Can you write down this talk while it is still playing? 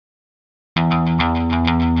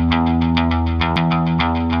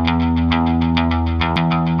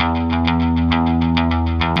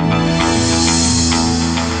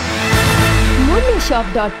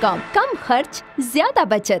मूल्यशॉप.com कम खर्च ज्यादा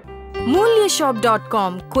बचत।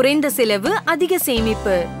 मूल्यशॉप.com குறைந்த செலவு அதிக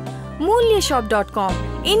சேமிப்பு। मूल्यशॉप.com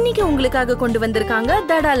இன்னைக்கு உங்களுக்காக கொண்டு வந்திருக்காங்க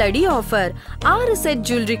தடாலடி ஆஃபர் 6 செட்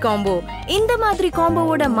ஜுவல்லரி காம்போ। இந்த மாதிரி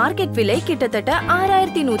காம்போவோட மார்க்கெட் விலை கிட்டத்தட்ட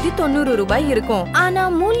 6190 ரூபாய் இருக்கும். ஆனா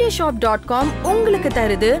मूल्यशॉप.com உங்களுக்கு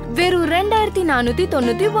தருது வெறும்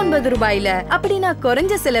 2499 ரூபாயில. அப்படினா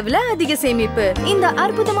குறைஞ்ச செலவுல அதிக சேமிப்பு। இந்த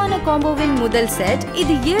அற்புதமான காம்போவின் முதல் செட்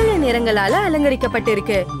இது 7 நிறங்களால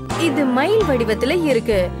அலங்கரிக்கப்பட்டிருக்கு. இது மயில் வடிவத்துல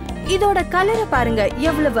இருக்கு. இதோட கலரை பாருங்க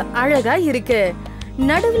எவ்வளவு அழகா இருக்கு.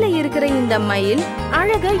 நடுவுல இருக்கிற இந்த மயில்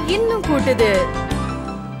அழகா இன்னும் கூட்டுது.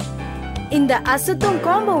 இந்த அசத்தும்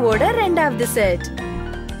காம்போவோட இரண்டாவது செட்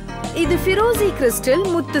இது ஃபிரோசி கிறிஸ்டல்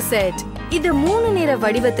முத்து செட். இது 3 நிற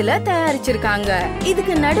வடிவத்துல தயாரிச்சிருக்காங்க.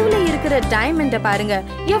 இதுக்கு நடுவுல இருக்கிற டைமண்ட பாருங்க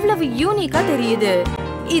எவ்வளவு யூனிக்கா தெரியுது.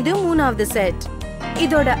 இது மூணாவது செட்.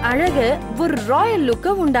 இதோட அழகு ஒரு ராயல்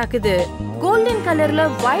லுக்க உண்டாக்குது. கோல்டன் கலர்ல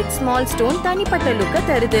ஒயிட் ஸ்மால் ஸ்டோன் தனிப்பட்ட லுக்க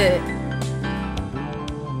தருது.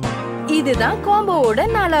 இதுதான் காம்போவோட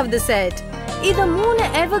நாலாவது செட். இத 3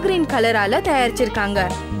 evergreen கலரால தயாரிச்சிருக்காங்க.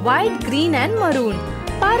 White, green and maroon.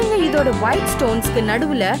 பாருங்க இதோட ஒயிட் ஸ்டோன்ஸ்க்கு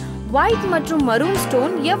நடுவுல ஒயிட் மற்றும் மரூன்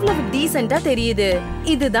ஸ்டோன் எவ்வளவு டீசென்ட்டா தெரியுது.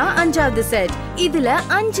 இதுதான் அஞ்சாவது செட். இதுல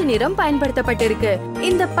 5 நிறம் பயன்படுத்தப்பட்டிருக்கு.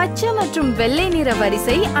 இந்த பச்சை மற்றும் வெள்ளை நிற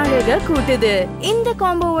வரிசை அழகா கூட்டுது. இந்த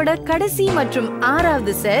காம்போவோட கடைசி மற்றும்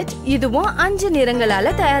 6வது செட் இதுவும் 5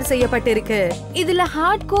 நிறங்களால தயார் செய்யப்பட்டிருக்கு. இதுல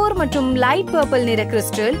ஹார்ட் கோர் மற்றும் லைட் பர்பிள் நிற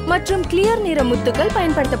கிறிஸ்டல் மற்றும் கிளியர் நிற முத்துக்கள்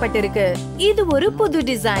பயன்படுத்தப்பட்டிருக்கு. இது ஒரு புது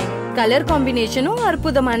டிசைன். கலர் காம்பினேஷனும்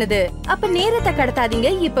அற்புதமானது. அப்ப நேரத்தை கடத்தாதீங்க,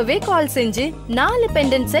 இப்பவே கால் செஞ்சு 4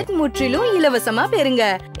 பெண்டன்ட் செட் முற்றிலும் இலவசமா பெறுங்க.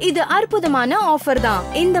 இது அற்புதமான ஆஃபர் தான்.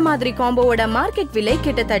 இந்த மாதிரி காம்போவோட மார்க்கெட் விலை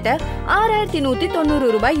கிட்டத்தட்ட 6190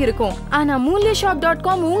 ரூபாய் இருக்கும். ஆனா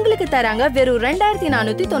मूल्यशॉप.com உங்களுக்கு தராங்க வெறும்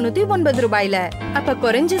 2499 ரூபாயில. அப்ப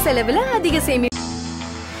குறைஞ்ச செலவுல அதிக சேமிப்பு।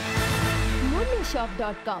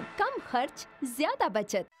 मूल्यशॉप.com कम खर्च ज्यादा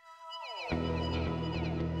बचत।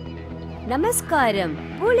 நமஸ்காரம்,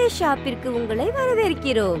 பூலே ஷாப்பிற்கு உங்களை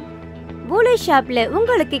வரவேற்கிறோம். பூலே ஷாப்ல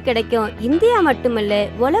உங்களுக்கு கிடைக்கும் இந்தியா மட்டுமல்ல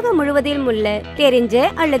உலகம் முழுவதிலும் உள்ள தெரிஞ்ச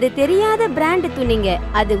அல்லது தெரியாத பிராண்ட் துணிங்க,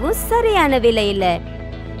 அதுவும் சரியான விலையில.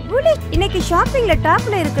 பூலே இன்னைக்கு ஷாப்பிங்ல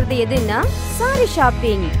டாப்ல இருக்கிறது எதுன்னா சாரி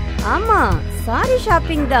ஷாப்பிங். ஆமா, சாரி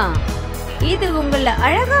ஷாப்பிங் தான். இது உங்களை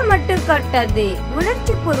அழகா மட்டும் காட்டாது,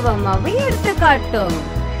 உணர்ச்சி பூர்வமாவே எடுத்து காட்டும்.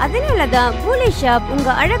 அதனாலதான் பூலே ஷாப் உங்க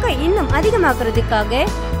அழகை இன்னும் அதிகமாக்குறதுக்காக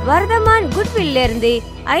வர்தமான் குட்வில்ல இருந்து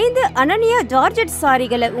 5 அனன்யா ஜார்ஜெட்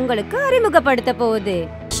சாரிகளை உங்களுக்கு அறிமுகப்படுத்த போகுது.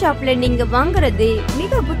 ஷாப்ல நீங்க வாங்குறது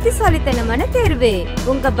மிக புத்திசாலித்தனமான தேர்வு.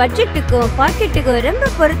 உங்க பட்ஜெட்டுக்கும் பாக்கெட்டுக்கும் ரொம்ப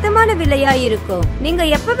பொருத்தமான விலையா இருக்கும். நீங்க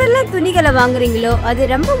எப்பவெல்லாம் துணிகளை வாங்குறீங்களோ அது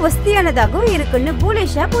ரொம்ப வசதியானதாகவும் இருக்குன்னு பூலே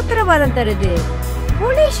ஷாப் உத்தரவாதம் தருது.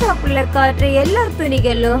 பூலே ஷாப்ல காட்டுற எல்லா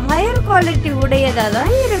துணிகளும் ஹையர் குவாலிட்டி உடையதா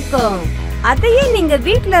தான் இருக்கும். அதையே நீங்க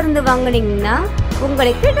வீட்ல இருந்து வாங்குனீங்கன்னா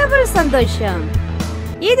உங்களுக்கு டபுள் சந்தோஷம்.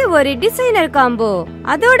 இது ஒரு டிசைனர் காம்போ.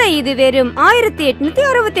 அதோட இது வெறும்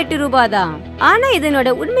 1868 ரூபாய் தான். ஆனா இதனோட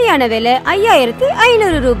உண்மையான விலை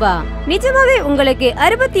 5500 ரூபாய். நிஜமாவே உங்களுக்கு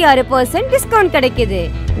 66% டிஸ்கவுண்ட் கிடைக்குது.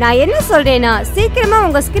 நான் என்ன சொல்றேன்னா சீக்கிரமா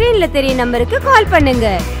உங்க ஸ்கிரீன்ல தெரிய நம்பருக்கு கால் பண்ணுங்க.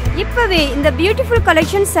 இப்பவே இந்த பியூட்டிஃபுல்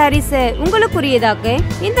கலெக்ஷன் சாரீஸ் உங்களுக்குரியதாக்க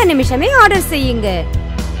இந்த நிமிஷமே ஆர்டர் செய்யுங்க.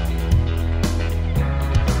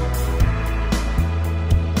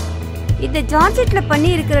 இந்த ஜார்ஜெட்ல பண்ணி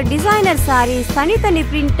இருக்கிற டிசைனர் சாரீஸ் தனித்தனி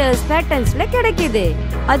பிரிண்டர்ஸ் பேட்டர்ன்ஸ்ல கிடைக்குது.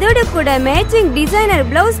 அதோட கூட மேட்சிங் டிசைனர்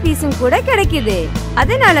பிளவுஸ் பீஸும் கூட கிடைக்குது.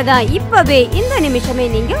 அதனாலதான் இப்பவே இந்த நிமிஷமே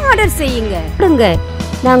நீங்க ஆர்டர் செய்யுங்க.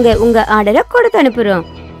 நாங்க உங்க ஆர்டரை கொடுத்து அனுப்புறோம்.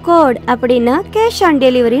 கோட் அப்படின்னா கேஷ் ஆன்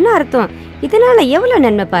டெலிவரின்னு அர்த்தம். இதனால எவ்வளவு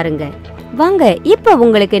நன்மை பாருங்க. வாங்க இப்ப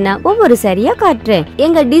உங்களுக்கு நான் ஒவ்வொரு சாரியா காட்டுறேன்.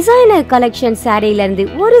 எங்க டிசைனர் கலெக்ஷன் சாரியில இருந்து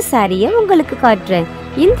ஒரு சாரிய உங்களுக்கு காட்டுறேன்.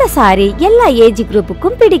 இந்த சாரி எல்லா ஏஜ்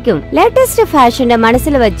குரூப்புக்கும் பிடிக்கும். லேட்டஸ்ட் ஃபேஷனை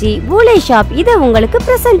மனசுல வச்சு பூலே ஷாப் இத உங்களுக்கு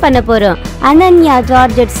பிரசன்ட் பண்ண போறோம். Ananya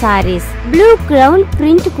georgette saris blue crown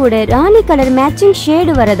print கூட ராணி கலர் மேட்சிங்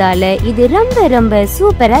ஷேடு வரதால இது ரொம்ப ரொம்ப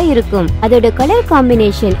சூப்பரா இருக்கும். அதோட கலர்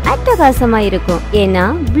காம்பினேஷன் அட்டகாசமா இருக்கும். ஏன்னா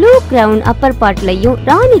ப்ளூ கிரவுன் அப்பர் பார்ட்லயும்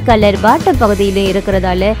ராணி கலர் பாட்டம் பகுதியிலும்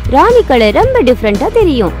இருக்கிறதால ராணி கலர் ரொம்ப டிஃபரெண்டா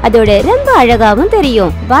தெரியும். அதோட ரொம்ப அழகாவும்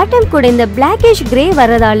தெரியும். பாட்டம் கூட இந்த blackish grey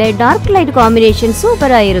வரதால dark light combination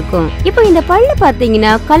சூப்பரா இருக்கும். இப்போ இந்த பல்லு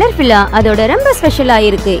பாத்தீங்கன்னா கலர்ஃபுல்லா அதோட ரொம்ப ஸ்பெஷலா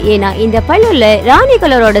இருக்கு. ஏன்னா இந்த பல்லுல ராணி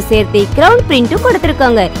கலரோட சேர்த்து கிரவுன் பிரிண்டும்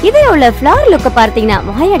கொடுத்திருக்காங்க. இதுல உள்ள ஃபிளவர் லுக்க பார்த்தீங்கன்னா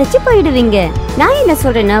வாயடைச்சு போயிடுவீங்க. நான் என்ன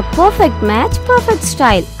சொல்றேன்னா பெர்ஃபெக்ட் மேட்ச், பெர்ஃபெக்ட்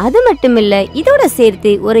ஸ்டைல். அது மட்டும் இல்ல இதோட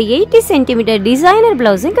சேர்த்து ஒரு 80 சென்டிமீட்டர் டிசைனர்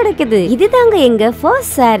பிளவுஸும் கிடைக்குது. இதுதாங்க எங்க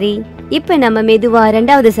ஃபர்ஸ்ட் சாரி. இப்ப நம்ம மெதுவா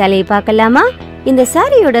 2வது சாரியை பார்க்கலாமா? இந்த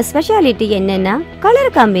சாரியோட ஸ்பெஷாலிட்டி என்னன்னா கலர்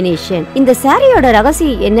காம்பினேஷன். இந்த சாரியோட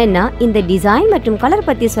ரகசியம் என்னன்னா இந்த டிசைன் மற்றும் கலர்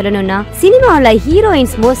பத்தி சொல்லணும்னா சினிமால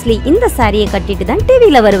ஹீரோயின்ஸ் மோஸ்ட்லி இந்த சாரியை கட்டிட்டு தான்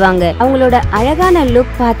டிவில வருவாங்க. அவங்களோட அழகான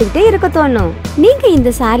லுக் பார்த்துக்கிட்டே இருக்க தோணும். நீங்க இந்த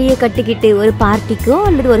சாரியை கட்டிக்கிட்டு ஒரு பார்ட்டிக்கோ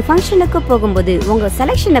அல்லது ஒரு ஃபங்க்ஷனுக்கோ போகும்போது உங்க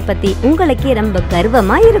செலக்ஷனை பத்தி உங்களுக்கே ரொம்ப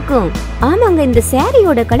கர்வமா இருக்கும். ஆமாங்க, இந்த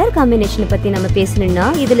சாரியோட கலர் காம்பினேஷன் பத்தி நம்ம பேசணும்னா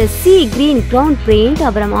இதுல சி கிரீன் கிரவுன் பிரிண்ட்,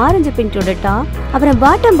 அப்புறம் ஆரஞ்சு பிரிண்டோட டாப், அப்புறம்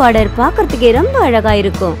பாட்டம் பார்டர் பார்க்கிறதுக்கே ரொம்ப அழகா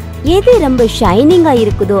இருக்கும். எது ரொம்ப ஷைனிங்கா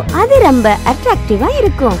இருக்குதோ அது ரொம்ப அட்ராக்டிவா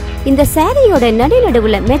இருக்கும். இந்த சாரியோட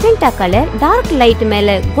நடுவுல மெஜெண்டா கலர், டார்க் லைட்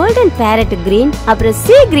மேல கோல்டன் பேரட் கிரீன், அப்புறம்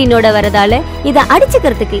சீ கிரீனோட வரதால இத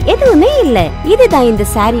அடிச்சுக்கிறதுக்கு எதுவுமே இல்ல. இதுதான் இந்த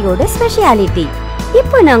சாரியோட ஸ்பெஷாலிட்டி.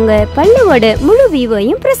 இப்போ நாங்க பல்லுவோட முழு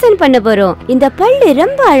வியூவையும் பிரசன்ட் பண்ண போறோம். இந்த பல்லு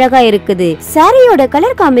ரொம்ப அழகா இருக்குது. சாரியோட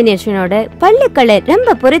கலர் காம்பினேஷனோட பல்லு கலர்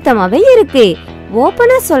ரொம்ப பொருத்தமாவே இருக்கு.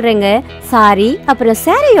 ஓபனா சொல்றேங்க, சாரி அப்புறம்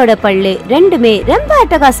சாரியோட பல்லு ரெண்டுமே ரொம்ப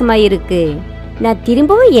அட்டகாசமா இருக்கு. நான்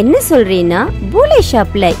திரும்பவும் என்ன சொல்றேன்னா, பூலே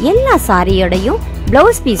ஷாப்ல எல்லா சாரியோடையும்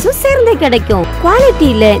பிளவுஸ் பீஸும் சேர்ந்து கிடைக்கும்.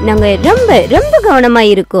 குவாலிட்டியில நாங்க ரொம்ப ரொம்ப கவனமா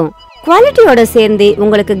இருக்கோம். குவாலிட்டியோட சேர்ந்து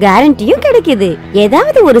உங்களுக்கு கேரண்டியும் கிடைக்குது.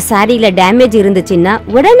 ஏதாவது ஒரு சாரியில டேமேஜ் இருந்துச்சுன்னா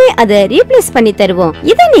உடனே அதை ரீப்ளேஸ் பண்ணி தருவோம்.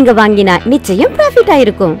 இதை நீங்க வாங்கினா நிச்சயம் ப்ராஃபிட்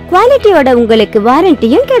ஆயிருக்கும். குவாலிட்டியோட உங்களுக்கு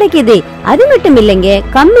வாரண்டியும் கிடைக்குது. அது மட்டும் இல்லைங்க,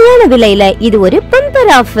 கம்மியான விலையில இது ஒரு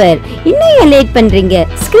பம்பர் ஆஃபர். இன்னும் லேட் பண்றீங்க?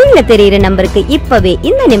 ஸ்கிரீன்ல தெரியுற நம்பருக்கு இப்பவே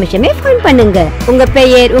இந்த நிமிஷமே போன் பண்ணுங்க. உங்க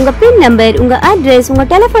பெயர், உங்க பின் நம்பர், உங்க அட்ரஸ், உங்க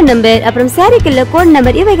டெலிபோன் நம்பர், அப்புறம் சாரிக்குள்ள கோட்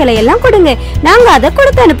நம்பர் இவைகளை எல்லாம் கொடுங்க. நாங்க அதை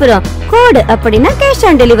கொடுத்து அனுப்புறோம். கோட் அப்படின்னா கேஷ்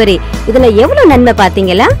ஆன் டெலிவரி. இதுல எவ்வளவு நன்மை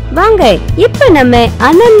பாத்தீங்களா? வாங்க இப்ப நம்ம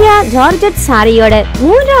அனன்யா ஜார்ஜெட் சாரியோட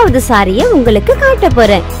 3வது சாரியை உங்களுக்கு காட்ட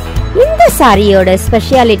போறேன். இந்த சாரியோட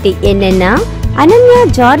ஸ்பெஷாலிட்டி என்னன்னா, அனன்யா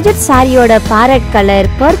ஜார்ஜெட் சாரியோட farad colour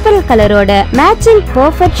purple கலரோட matching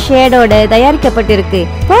perfect ஷேடோட தயாரிக்கப்பட்டிருக்கு.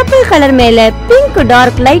 Purple colour மேல பிங்க்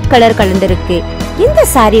டார்க் லைட் கலர் கலந்திருக்கு. இந்த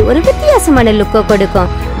சாரி ஒரு வித்தியாசமான லுக்க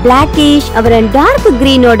கொடுக்கும். பிளாக்கிஷ் அப்புறம் டார்க்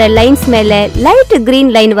கிரீனோட லைன்ஸ் மேல லைட்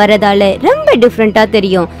கிரீன் லைன் வரதால ரொம்ப டிஃபரெண்டா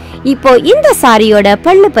தெரியும். இப்போ இந்த சாரியோட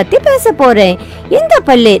பல்லு பத்தி பேச போறேன். இந்த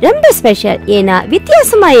பல்லு ரொம்ப ஸ்பெஷல், ஏன்னா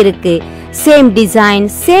வித்தியாசமா இருக்கு. Same design,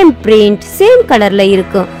 same print, same கலர்ல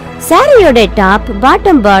இருக்கும். சாரியோட top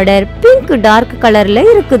bottom border pink dark கலர்ல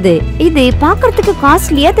இருக்குது. இது பாக்குறதுக்கு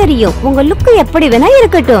காஸ்ட்லியா தெரியும். உங்க லுக் எப்படி வேணா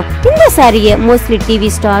இருக்கட்டும். இந்த சாரியை மோஸ்ட்லி டிவி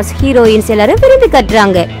ஸ்டார்ஸ், ஹீரோயின்ஸ் எல்லாரும் விரும்பி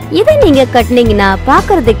கட்டுறாங்க. இதை நீங்க கட்டினீங்கன்னா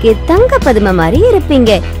பாக்குறதுக்கு தங்க பதுமை மாதிரி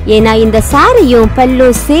இருப்பீங்க. ஏன்னா இந்த சாரியும்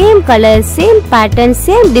பல்லும் same colour, same pattern,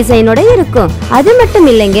 same டிசைனோட இருக்கும். அது மட்டும்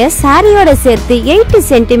இல்லைங்க, சாரியோட சேர்த்து 8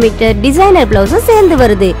 சென்டிமீட்டர் டிசைனர் பிளவுஸும் சேர்ந்து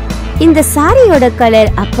வருது. இந்த சாரியோட கலர்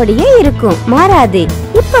அப்படியே இருக்கும், மாறாது.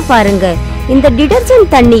 இப்ப பாருங்க, இந்த டிடர்ஜென்ட்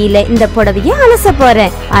தண்ணியில இந்த புடவைய அலச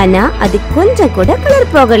போறேன். ஆனா அது கொஞ்சம் கூட கலர்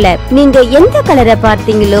போகல. நீங்க எந்த கலரை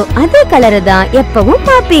பார்த்தீங்களோ அதே கலரை தான் எப்பவும்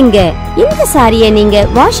பாப்பீங்க. இந்த சாரிய நீங்க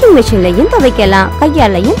வாஷிங் மிஷின்லயும் துவைக்கலாம்,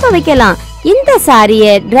 கையாலையும் துவைக்கலாம். இந்த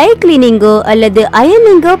சாரிய ட்ரை கிளீனிங்கோ அல்லது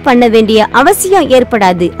அயர்னிங்கோ பண்ண வேண்டிய அவசியம்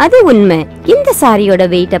ஏற்படாது, அது உண்மை. இந்த சாரியோட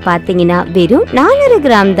வெயிட்ட பாத்தீங்கன்னா வெறும் 400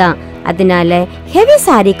 கிராம் தான். அதனால ஹெவி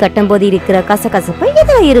சாரி கட்டும் போது இருக்கிற கசகசப்பு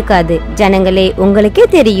இதுல இருக்காது. ஜனங்களே, உங்களுக்கே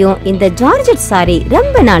தெரியும் இந்த ஜார்ஜெட் சாரி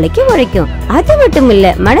ரொம்ப நாளைக்கு உழைக்கும். அது மட்டும் இல்ல,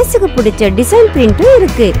 மனசுக்கு பிடிச்ச டிசைன் பிரிண்டும்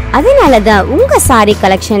இருக்கு. அதனாலதான் உங்க சாரி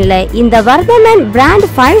கலெக்ஷன்ல இந்த வர்தமன் பிராண்ட்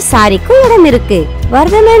 5 சாரிக்கும் இடம் இருக்கு.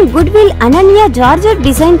 Vardhaman goodwill Ananya georgette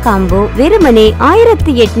design combo வெறுமனே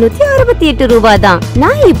 1868 ரூபாய் தான்.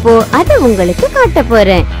 நான் இப்போ அதை உங்களுக்கு காட்ட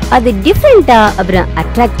போறேன். அது டிஃபரெண்டா அப்புறம்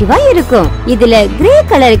அட்ராக்டிவா இருக்கும். இதுல கிரே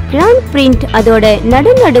கலர் கிரவுன் பிரிண்ட், அதோட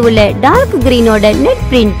நடுவுல டார்க் கிரீனோட நெட்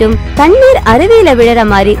பிரிண்டும் தண்ணீர் அருவியில விழற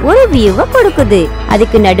மாதிரி ஒரு வியூவை கொடுக்குது.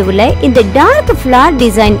 அதுக்கு நடுவுல இந்த டார்க் ஃபிளார்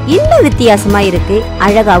டிசைன் இன்னும் வித்தியாசமா இருக்கு,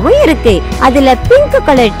 அழகாவும் இருக்கு. அதுல பிங்க்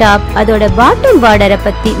கலர் டாப், அதோட பாட்டம் பார்டரை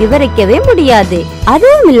பத்தி விவரிக்கவே முடியாது.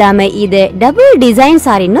 அதுவும் இல்லாம இது டபுள் டிசைன்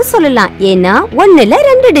சாரின்னு சொல்லலாம். ஏன்னா 1ல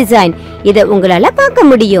 2 டிசைன் இத உங்களால பார்க்க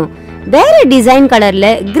முடியும். வேற டிசைன் கலர்ல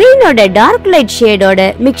கிரீனோட டார்க் லைட் ஷேடோட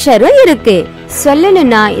மிக்சரும் இருக்கு.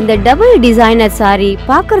 சொல்லணும்னா இந்த டபுள் டிசைனர் சாரி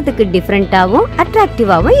பாக்குறதுக்கு டிஃபரெண்டாவும்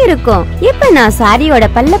அட்ராக்டிவாவும் இருக்கும். இப்ப நான் சாரியோட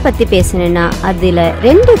பல்ல பத்தி பேசணும்னா அதுல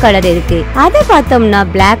 2 கலர் இருக்கு. அத பார்த்தோம்னா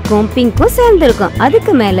பிளாக்கும் பிங்க்கும் சேர்ந்து இருக்கும்.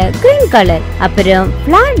 அதுக்கு மேல கிரீன் கலர், அப்புறம்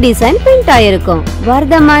ஃபிளார் டிசைன் பிரிண்ட் ஆயிருக்கும்.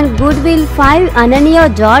 Vardhaman goodwill 5 Ananya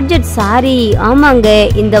georgette sorry. ஆமாங்க,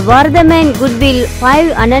 இந்த வர்தமன் குட்வில்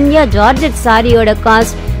 5 அனன்யா ஜார்ஜெட் சாரியோட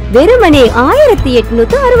காஸ்ட் வெறுமனே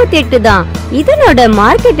 1868 தான். இதனோட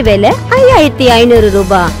மார்க்கெட் விலை 5500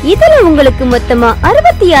 ரூபாய். இதுல உங்களுக்கு மொத்தமா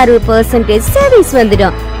 66% சேவிங்ஸ்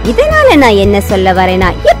வந்துடும். இதனால நான் என்ன சொல்ல வரேன்னா,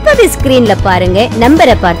 இப்பவே ஸ்கிரீன்ல பாருங்க,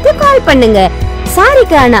 நம்பரை பார்த்து கால் பண்ணுங்க.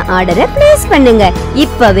 சாரிக்கான ஆர்டரை பிளேஸ் பண்ணுங்க.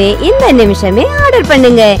 இப்பவே இந்த நிமிஷமே ஆர்டர்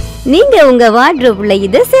பண்ணுங்க. நீங்க உங்க வார்ட்ரோப்ல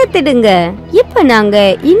இத சேர்த்துடுங்க. இப்ப நாங்க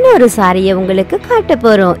இன்னொரு சாரிய உங்களுக்கு காட்ட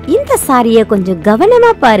போறோம். இந்த சாரிய கொஞ்சம்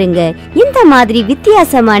கவனமா பாருங்க. இந்த மாதிரி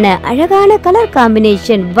வித்தியாசமான அழகான கலர்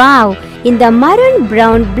காம்பினேஷன். வாவ், இந்த மரூன்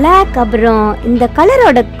பிரவுன் பிளாக் அப்புறம் இந்த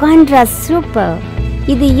கலரோட கான்ட்ராஸ்ட் சூப்பர்.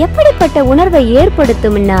 இது எப்படிப்பட்ட உணர்வை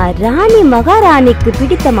ஏற்படுத்தும்னா ராணி மகாராணிக்கு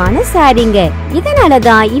பிடித்தமான சாரிங்க.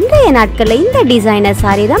 இதனாலதான் இன்றைய நாட்கள்ல இந்த டிசைனர்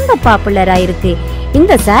சாரி ரொம்ப பாப்புலரா இருக்கு.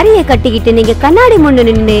 இந்த சாரியை கட்டிக்கிட்டு நீங்க கண்ணாடி முன்னு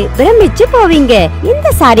நின்னு பிரமிச்சு போவீங்க.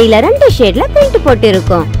 இந்த சாரியில 2 ஷேட்ல பெயிண்ட் போட்டு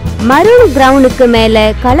இருக்கும். மரூன் பிரவுனுக்கு மேல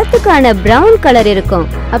களத்துக்கான பிரவுன் கலர் இருக்கும்.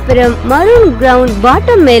 அப்புறம் மரூன் பிரவுன்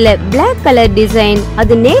பாட்டம் மேல பிளாக் கலர் டிசைன்.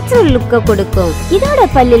 அது நேச்சுரல் லுக்க கொடுக்கும். இதோட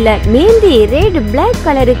பல்லில mehndi red black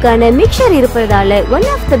கலருக்கான mixer இருப்பதால one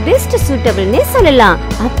of the best சூட்டபிள்னே சொல்லலாம்.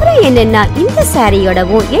 அப்புறம் என்னன்னா இந்த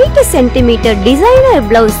சாரியோடவும் 8 சென்டிமீட்டர் டிசைனர்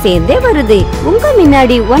பிளவுஸ் சேர்ந்தே வருது. உங்க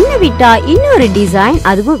முன்னாடி ஒன்ன விட்டா இன்னொரு டிசைன்,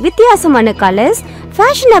 அதுவும் வித்தியாசமான கலர்ஸ்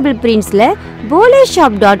ஃபேஷனபிள் பிரிண்ட்ஸ்ல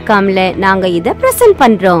boleshop.comல நாங்க இத பிரசன்ட்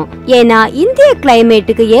பண்றோம். ஏன்னா இந்திய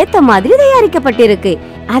கிளைமேட்டுக்கு ஏத்த மாதிரி தயாரிக்கப்பட்டிருக்கு.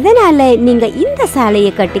 அதனால நீங்க இந்த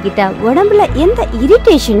சாலையை கட்டிக்கிட்டா உடம்புல எந்த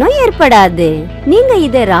இரிட்டேஷனும் ஏற்படாது. நீங்க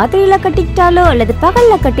இத ராத்திரியில கட்டிக்கிட்டாலோ அல்லது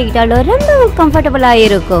பகல்ல கட்டிக்கிட்டாலோ ரொம்பவும் கம்ஃபர்டபுளா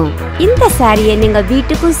இருக்கும். இந்த சாரியை நீங்க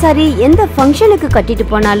வீட்டுக்கும் சரி எந்த ஃபங்க்ஷனுக்கு கட்டிட்டு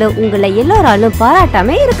போனாலும் உங்களை எல்லாராலும்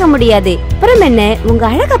பாராட்டாம இருக்க முடியாது. அப்புறம் என்ன, உங்க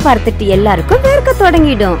அழக பார்த்துட்டு எல்லாருக்கும் வேர்க்க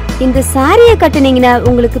தொடங்கிடும். இந்த சாரியை கட்டுனீங்கன்னா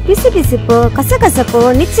உங்களுக்கு பிசு பிசுப்போ கசகசப்போ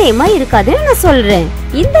நிச்சயமா இருக்காதுன்னு நான் சொல்றேன்.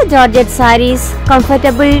 இந்த georgette saris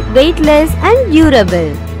comfortable, weightless and durable.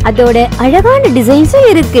 அதோட அழகான டிசைன்ஸும்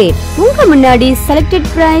இருக்கு. உங்க முன்னாடி செலக்டட்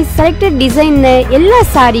பிரைஸ், செலக்டட் டிசைன் எல்லா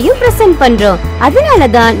சாரியும் பிரசன்ட் பண்றோம்.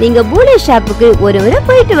 அதனாலதான் நீங்க பூலே ஷாப்புக்கு ஒரு முறை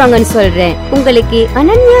போயிட்டு வாங்கன்னு சொல்றேன். உங்களுக்கு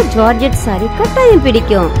அனன்யா ஜார்ஜெட் சாரி கட்டாயம்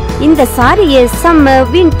பிடிக்கும். இந்த சாரியை சம்மர்,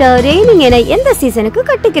 வின்டர், ரெய்னிங் என எந்த சீசனுக்கு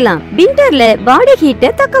கட்டிக்கலாம். வின்டர்ல பாடி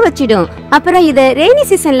ஹீட்ட தக்க வச்சிடும். அப்புறம் இத ரெய்னி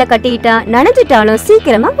சீசன்ல கட்டிக்கிட்டா நனைஞ்சிட்டாலும்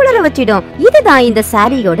சீக்கிரமா குளிர வச்சிடும். இதுதான் இந்த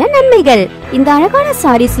சாரியோட நன்மைகள். இந்த அழகான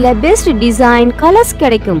சாரீஸ்ல பெஸ்ட் டிசைன், கலர்ஸ்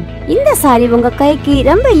கிடைக்கும். இந்த சாரி உங்க கைக்கு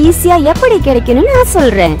ரொம்ப ஈஸியா எப்படி கிடைக்கணும்னு நான்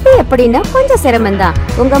சொல்றேன். எப்படின்னா கொஞ்சம் சிரமம் தான்.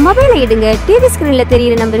 உங்க மொபைலை எடுங்க, டிவி ஸ்கிரீன்ல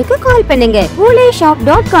தெரியுற நம்பருக்கு கால் பண்ணுங்க.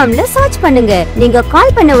 boleshop.comல சர்ச் பண்ணுங்க. நீங்க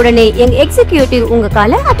கால் பண்ண உடனே எங்க எக்ஸிகியூட்டிவ் உங்க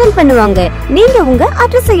காலை அட்டெண்ட் பண்ணுவாங்க. நீங்க உங்க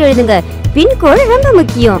அட்ரஸ் எழுதுங்க. பின்கோடு ரொம்ப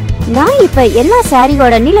முக்கியம். நான் இப்ப எல்லா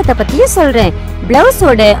சாரியோட நீளத்தை பத்தியும் சொல்றேன்.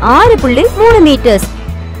 பிளவுஸோட 6.3 மீட்டர்ஸ்.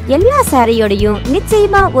 எல்லா சாரியோடையும்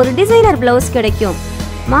நிச்சயமா ஒரு டிசைனர் பிளவுஸ் கிடைக்கும்.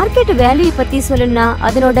 மார்க்கெட் வேல்யூ பத்தி சொல்லணும்னா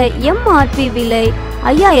அதனோட MRP விலை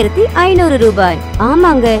 5500 ரூபாய்.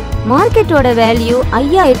 ஆமாங்க, மார்க்கெட்டோட வேல்யூ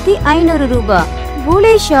 5500 ரூபாய்.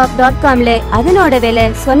 boleshop.comல அதனோட விலை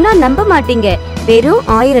சொன்னா நம்ப மாட்டீங்க, வெறும்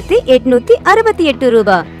 1868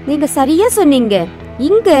 ரூபாய். நீங்க சரியா சொன்னீங்க.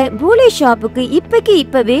 இங்க பூலே ஷாப்புக்கு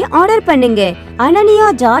இப்பவே ஆர்டர் பண்ணுங்க. அனன்யா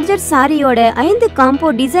ஜார்ஜெட் சாரியோட 5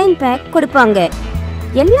 காம்போ டிசைன் பேக் கொடுப்பாங்க.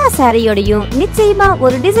 எல்லா சாரியோடையும் நிச்சயமா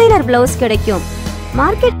ஒரு டிசைனர் பிளவுஸ் கிடைக்கும்.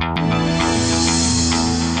 மார்க்கெட்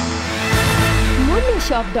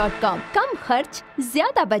मूल्यशॉप.com कम खर्च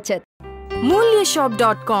ज्यादा बचत.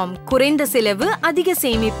 मूल्यशॉप.com குறைந்த செலவு அதிக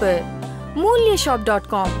சேமிப்பு.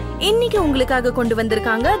 मूल्यशॉप.com இன்னைக்கு உங்களுக்காக கொண்டு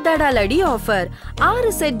வந்திருக்காங்க தடாலடி ஆஃபர். 6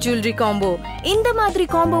 set jewellery combo. இந்த மாதிரி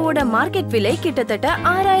காம்போவோட மார்க்கெட் விலை கிட்டத்தட்ட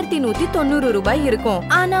 6190 ரூபாய் இருக்கும்.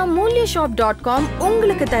 ஆனா मूल्यशॉप.com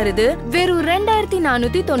உங்களுக்கு தருது வெறும்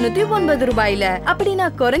 2499 ரூபாயில. அப்படின்னா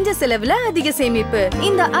குறைஞ்ச செலவுல அதிக சேமிப்பு.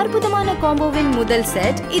 இந்த அற்புதமான காம்போவின் முதல்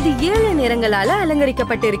செட் இது 7 நிறங்களால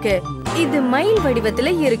அலங்கரிக்கப்பட்டிருக்கு. இது மயில்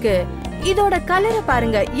வடிவத்துல இருக்கு. இதோட கலரை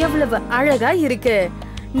பாருங்க எவ்வளவு அழகா இருக்கு.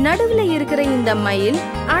 நடுவுல இருக்கிற இந்த மயில்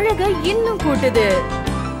அழகா இன்னும் கூட்டுது.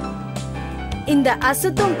 இந்த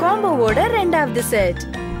அசத்தும் காம்போவோட 2வது செட்.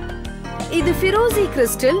 இது ஃபிரோசி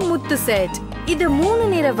கிறிஸ்டல் முத்து செட். இது 3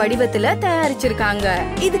 நிற வடிவத்துல தயாரிச்சிருக்காங்க.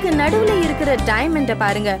 இதுக்கு நடுவுல இருக்கிற டைமண்ட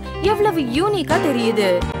பாருங்க எவ்வளவு யூனிக்கா தெரியுது.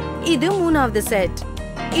 இது 3வது செட்.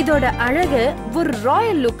 இதோட அழகு ஒரு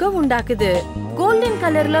ராயல் லுக்க உண்டாக்குது. கோல்டன்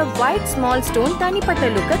கலர்ல ஒயிட் ஸ்மால் ஸ்டோன் தனிப்பட்ட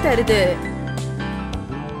லுக்க தருது.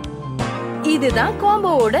 இதுதான்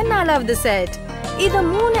காம்போவோட 4வது செட். இத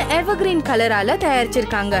 3 evergreen கலரால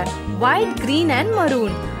தயாரிச்சிருக்காங்க. White, green and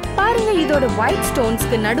maroon. பாருங்க இதோட ஒயிட்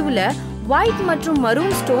ஸ்டோன்ஸ்க்கு நடுவுல ஒயிட் மற்றும்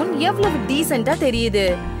மரூன் ஸ்டோன் எவ்வளவு டீசென்ட்டா தெரியுது.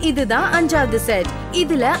 இதுதான் 5வது செட்.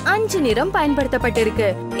 இதுல 5 நிறம் பயன்படுத்தப்பட்டிருக்கு.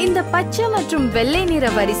 இந்த பச்சை மற்றும் வெள்ளை நிற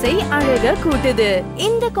வரிசை அழகா கூட்டுது.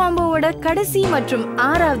 இந்த காம்போவோட கடைசி மற்றும்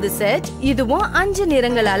 6வது செட் இதுவும் 5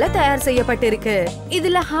 நிறங்களால தயார் செய்யப்பட்டிருக்கு.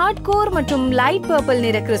 இதுல ஹார்ட் கோர் மற்றும் லைட் பர்பிள்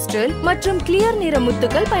நிற கிறிஸ்டல் மற்றும் கிளியர் நிற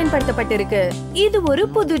முத்துக்கள் பயன்படுத்தப்பட்டிருக்கு. இது ஒரு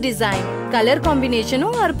புது டிசைன். கலர்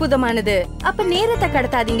காம்பினேஷனும் அற்புதமானது. அப்ப நேரத்தை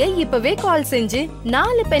கடத்தாதீங்க, இப்பவே கால் செஞ்சு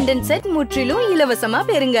 4 பெண்டன்ட் செட் முற்றிலும் இலவசமா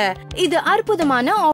பெறுங்க. இது அற்புதமான